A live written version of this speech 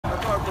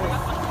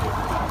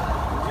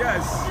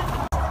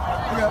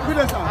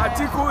Yes.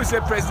 Atiku is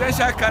a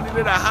presidential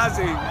candidate that has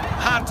a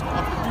heart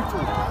of the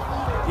people.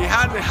 He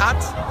has a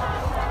heart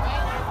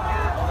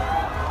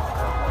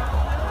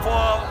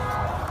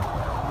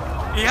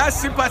he has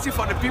sympathy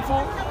for the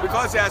people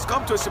because he has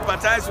come to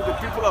sympathize with the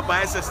people of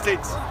Bayelsa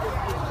State.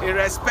 In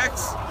respect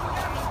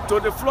to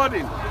the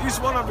flooding, this is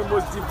one of the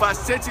most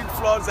devastating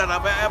floods that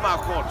have ever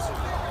occurred.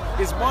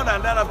 It's more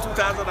than that of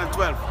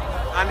 2012.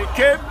 And he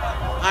came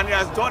and he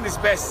has done his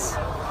best.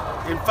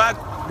 In fact,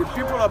 the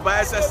people of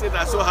Bayelsa State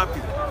are so happy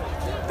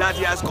that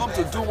he has come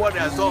to do what he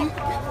has done.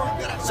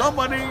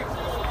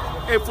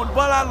 A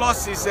footballer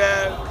lost his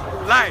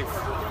life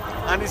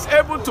and is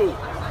able to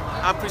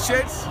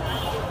appreciate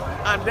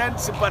and then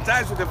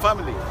sympathize with the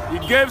family. He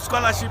gave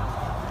scholarship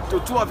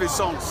to 2 of his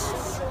sons.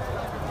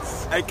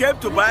 He came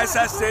to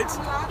Bayelsa State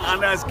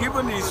and has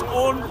given his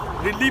own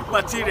relief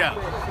material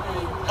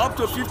up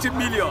to 50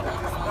 million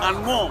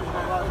and more.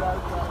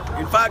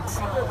 In fact,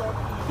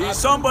 he is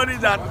somebody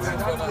that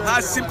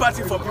has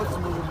sympathy for people.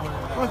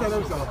 What's your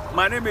name, sir?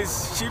 My name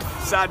is Chief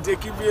Sir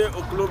Diekivie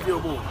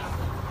Okulovie-Obhoo.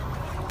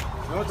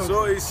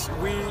 So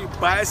we,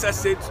 Bayelsa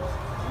State,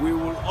 we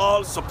will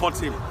all support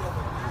him.